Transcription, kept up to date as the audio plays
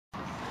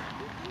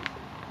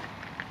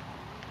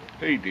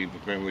Hey, Dave the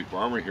Family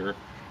Farmer here,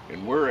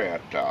 and we're at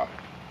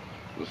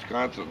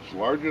Wisconsin's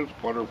largest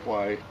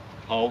butterfly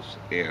house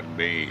and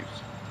maze.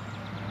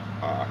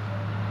 Uh,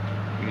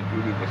 Me and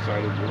Judy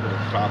decided we're going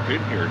to stop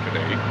in here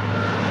today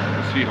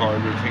to see how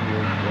everything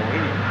is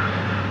going.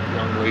 And the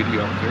young lady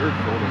up there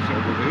showed us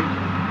everything.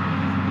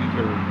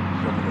 These are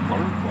some of the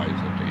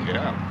butterflies that they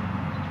have.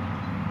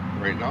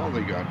 Right now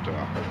they got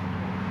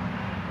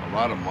a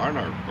lot of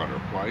monarch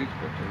butterflies,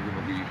 but they're going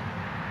to be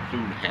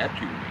soon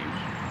hatching these.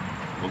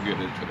 We'll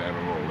get into that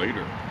a little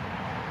later.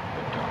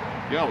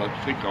 But yeah,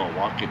 let's take a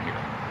walk in here.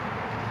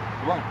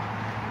 Come on.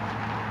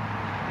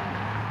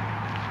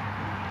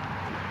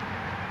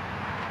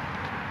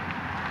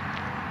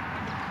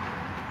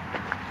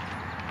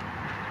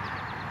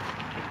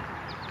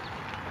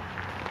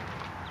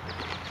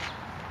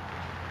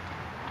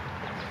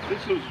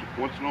 This is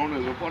what's known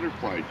as a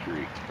butterfly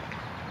tree,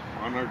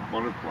 monarch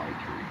butterfly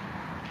tree.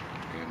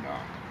 And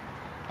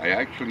I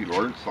actually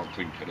learned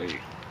something today.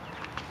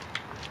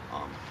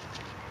 Um,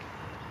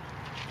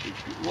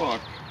 if you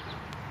look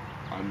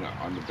on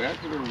the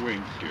back of their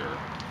wings here,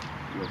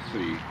 you'll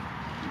see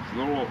these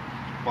little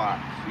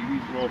spots. See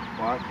these little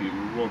spots, these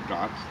little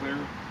dots there?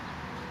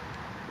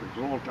 There's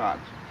little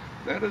dots.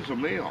 That is a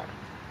male,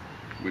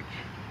 which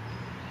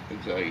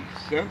is a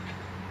scent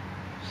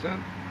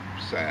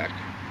sac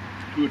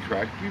to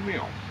attract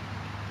females.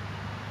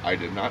 I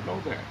did not know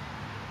that.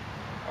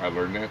 I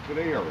learned that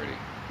today already.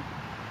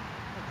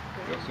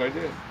 Yes, I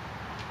did.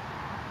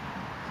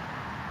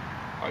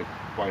 I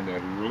find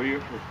that really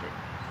interesting.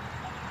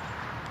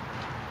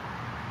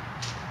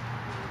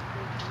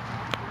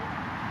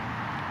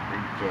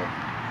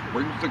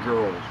 Brings the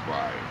girls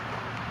by.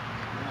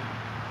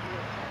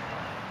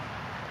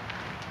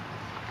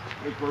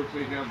 Of course,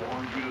 they have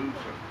oranges and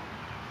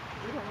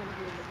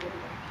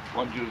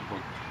bunches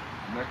with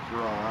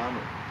nectar on.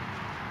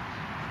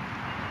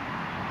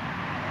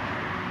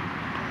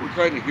 We're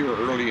kind of here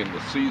early in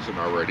the season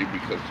already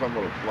because some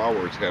of the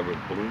flowers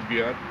haven't bloomed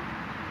yet,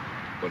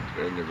 but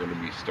then they're going to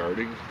be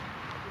starting.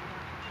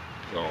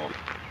 So,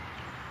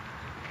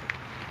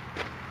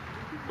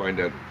 I find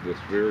that this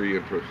very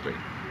interesting.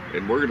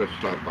 And we're going to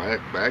stop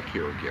back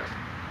here again.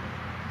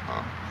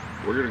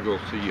 We're going to go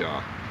see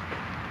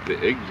the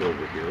eggs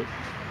over here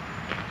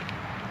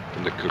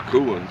and the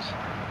cocoons.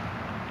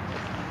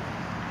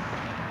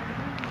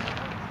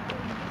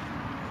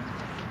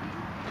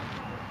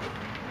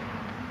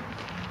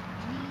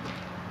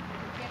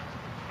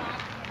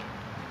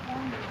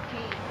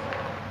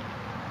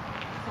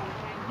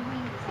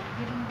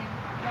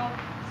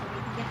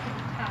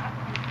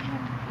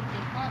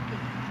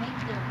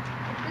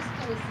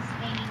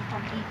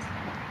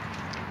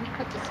 We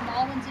put the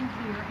small ones in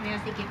here, and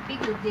as they get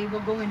bigger, they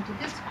will go into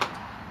this one.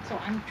 So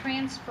I'm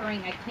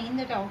transferring, I cleaned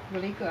it out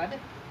really good.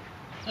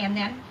 And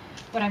then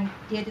what I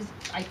did is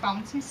I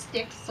found some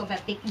sticks so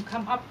that they can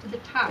come up to the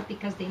top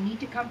because they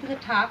need to come to the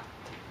top.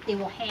 They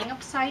will hang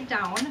upside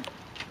down,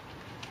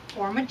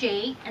 form a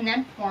J, and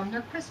then form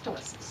their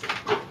chrysalises.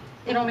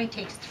 It only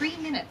takes 3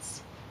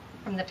 minutes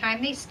from the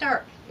time they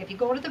start. If you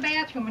go to the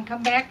bathroom and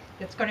come back,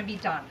 it's going to be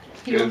done.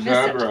 You'll Is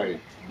that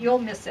right? You'll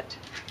miss it.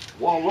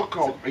 Well, look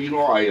how, I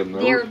am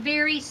never... They're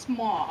very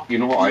small.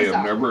 I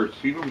have never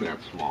seen them that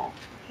small.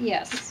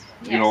 Yes.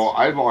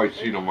 I've always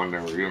seen them when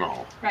they're,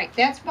 Right,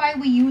 that's why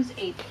we use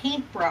a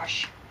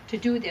paintbrush to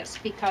do this,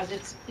 because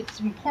it's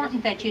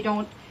important that you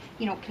don't,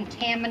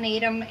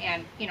 contaminate them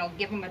and,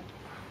 give them a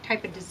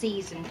type of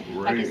disease. And,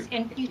 right.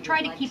 And you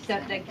try to keep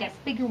that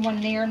bigger one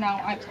there.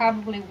 Now, I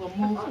probably will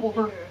move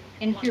over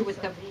in here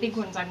with the big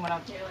ones I'm going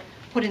to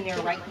put in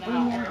there right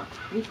now.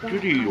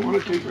 Judy, you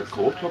want to take your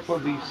coats up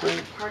on these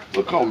things?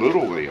 Look how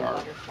little they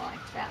are.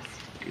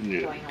 Can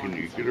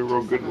you get a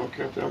real good look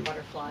at them?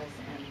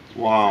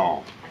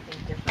 Wow.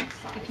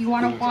 If you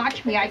want to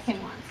watch me, I can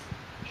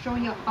show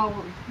you how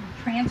we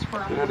transfer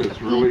them. That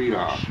is really,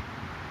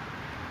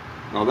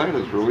 now that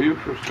is really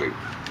interesting.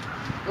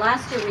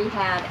 Last year we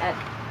had,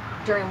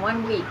 during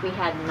 1 week, we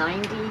had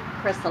 90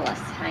 chrysalis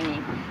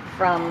hanging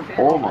from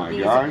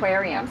these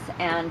aquariums.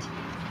 And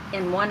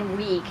in 1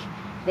 week,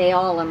 they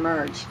all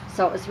emerged.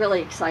 So it was really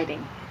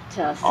exciting to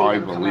see them come out. I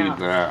believe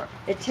that.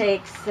 It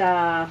takes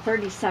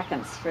 30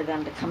 seconds for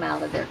them to come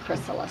out of their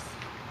chrysalis.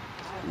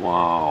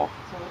 Wow.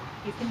 So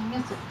you can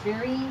miss it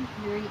very,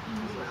 very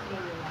easily.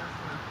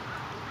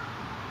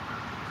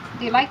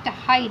 They like to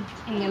hide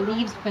in the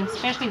leaves,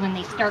 especially when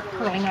they start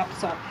curling up.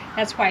 So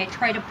that's why I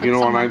try to put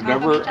some on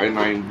top of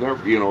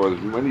each other.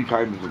 As many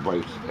times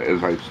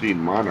as I've seen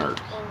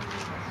monarchs,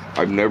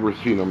 I've never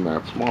seen them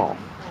that small.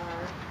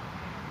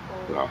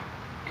 The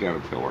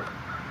caterpillar.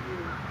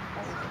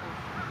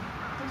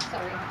 I'm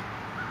sorry.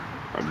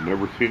 I've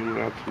never seen them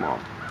that small.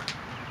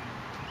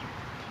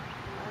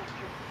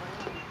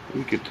 Let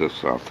me get this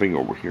thing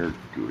over here,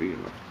 Judy.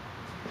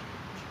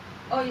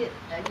 Oh, you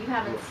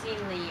haven't seen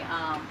the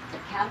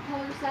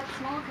caterpillars that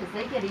small? Because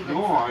they get even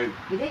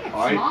they get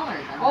smaller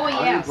than that. Oh,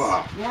 yes.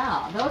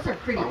 Yeah, those are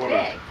pretty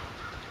big.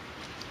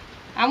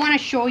 I want to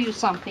show you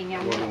something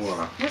on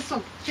this.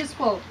 This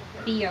will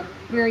be a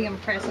very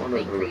impressive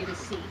thing for you to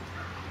see.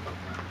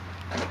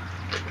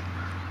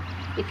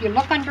 if you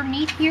look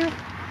underneath here,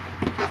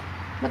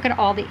 look at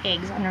all the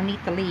eggs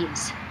underneath the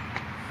leaves.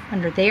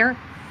 Under there,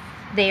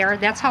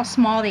 that's how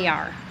small they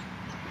are.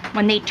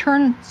 When they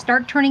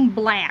start turning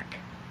black,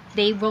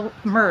 they will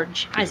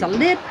emerge as a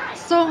lid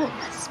so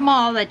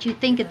small that you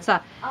think it's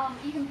a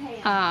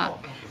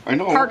I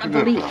know, part of the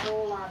looking leaf.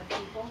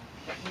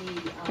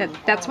 at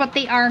That's what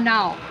they are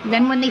now.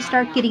 Then when they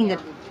start getting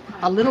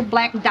a little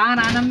black dot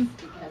on them,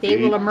 they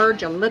will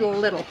emerge a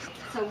little.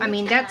 I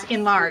mean, that's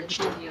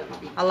enlarged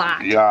a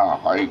lot. Yeah,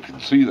 I can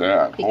see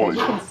that. Because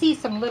you can see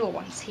some little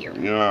ones here.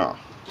 Yeah.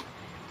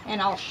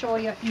 And I'll show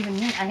you even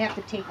me. I have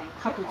to take a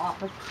couple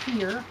off of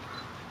here,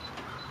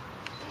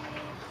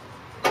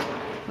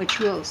 which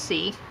you'll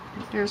see.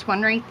 There's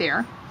one right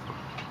there.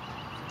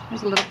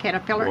 There's a little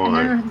caterpillar. Boy.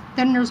 And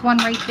then there's one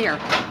right there.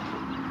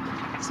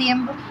 See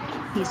him?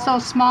 He's so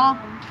small.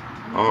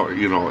 Oh,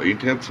 you know,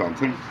 ain't that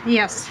something?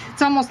 Yes.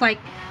 It's almost like,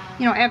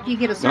 you know, after you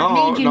get a certain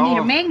age, you need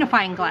a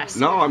magnifying glass.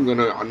 Now I'm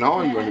gonna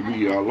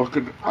be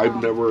looking.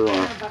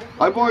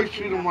 I've always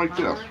seen them like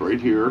this,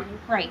 right here.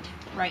 Right.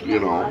 You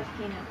know,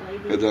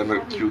 and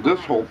then through this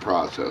whole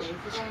process,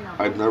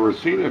 I've never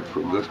seen it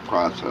through this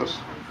process.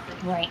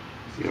 Right.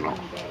 You know.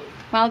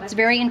 Well, it's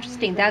very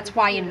interesting. That's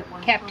why in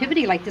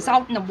captivity like this,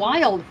 out in the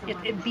wild,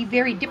 it'd be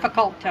very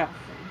difficult to,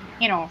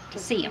 you know, to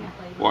see them.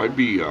 Well, I'd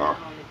be.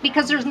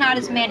 Because there's not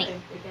as many.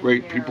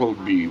 Right, people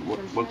would be,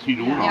 what's he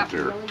doing out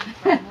Yep.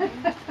 there?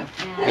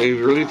 They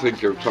really think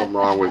there's something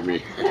wrong with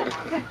me.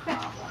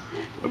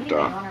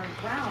 But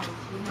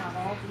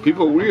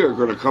people, we are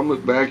going to come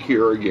back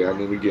here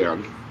again and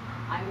again.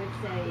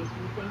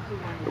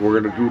 And we're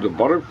going to do the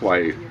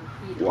butterfly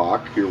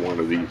walk here one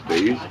of these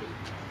days.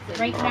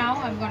 Right now,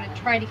 I'm going to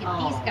try to get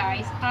these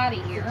guys out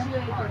of here.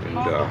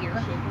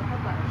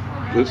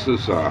 This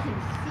is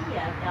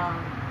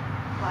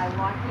by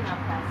walking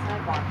up that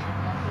sidewalk and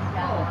looking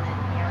down an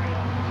area.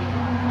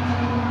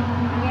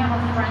 We have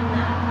a friend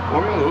that.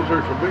 Oh yeah, those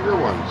are some bigger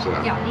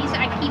ones. Yeah, these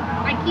I keep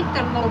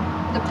the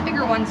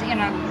bigger ones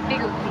in a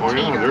bigger container. Oh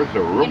yeah, there's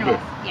a real you know,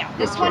 big. Yeah,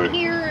 this one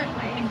here,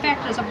 in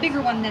fact, is a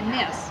bigger one than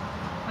this.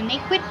 When they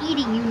quit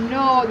eating, you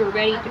know they're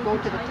ready to go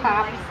to the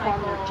top and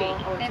form their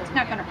jade. That's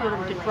not going to hurt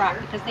them to drop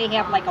because they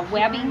have like a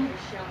webbing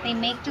they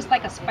make just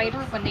like a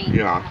spider when they.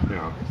 Yeah.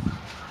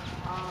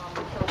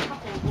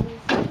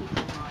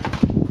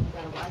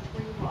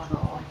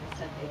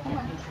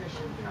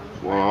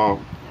 Well,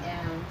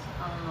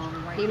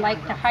 they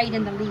like to hide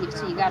in the leaves,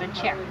 so you got to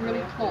check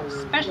really close,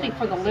 especially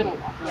for the little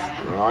ones.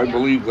 I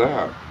believe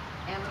that.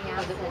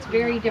 It's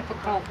very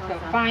difficult to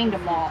find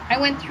them all. I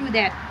went through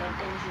that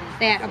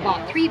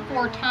about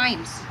 3-4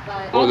 times.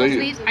 All those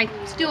leaves, I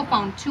still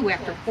found 2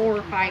 after 4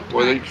 or 5 times.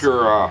 Well, they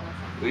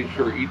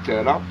sure eat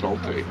that up,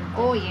 don't they?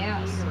 Oh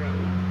yes.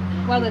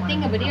 Well, the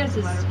thing of it is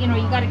you know,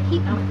 you got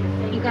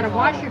to you got to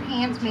wash your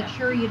hands, make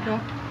sure you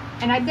don't.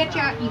 And I bet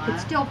you could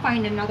still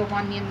find another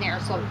one in there.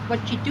 So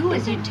what you do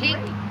is you take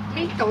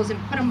those and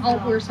put them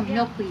out where some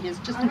milkweed is,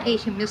 just in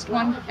case you missed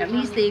one. At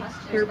least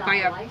they're by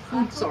a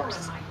food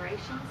source.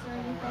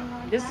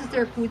 This is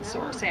their food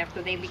source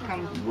after they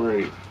become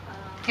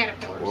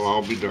caterpillars. Well,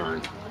 I'll be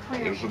darned.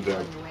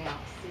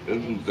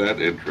 Isn't that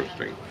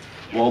interesting?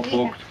 Well,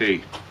 folks,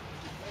 hey,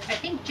 I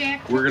think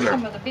Jack took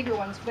some of the bigger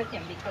ones with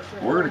him because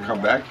we're gonna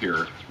come back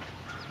here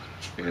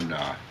and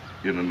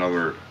in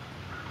another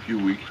few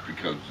weeks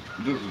because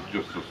this is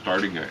just the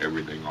starting of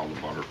everything, all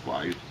the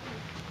butterflies,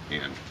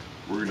 and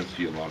we're gonna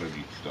see a lot of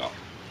neat stuff.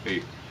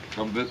 Hey,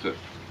 come visit.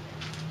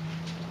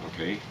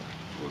 Okay,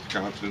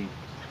 Wisconsin.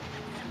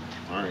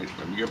 All right,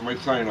 let me get my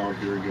sign out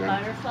here again.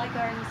 Butterfly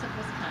Gardens of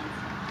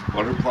Wisconsin.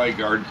 Butterfly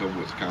Gardens of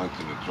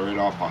Wisconsin. It's right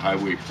off of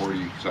Highway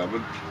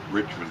 47,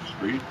 Richmond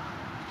Street,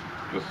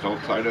 just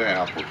outside of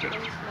Appleton.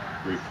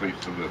 Great place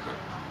to visit.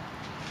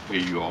 Hey,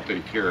 you all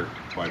take care.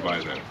 Bye-bye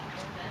then.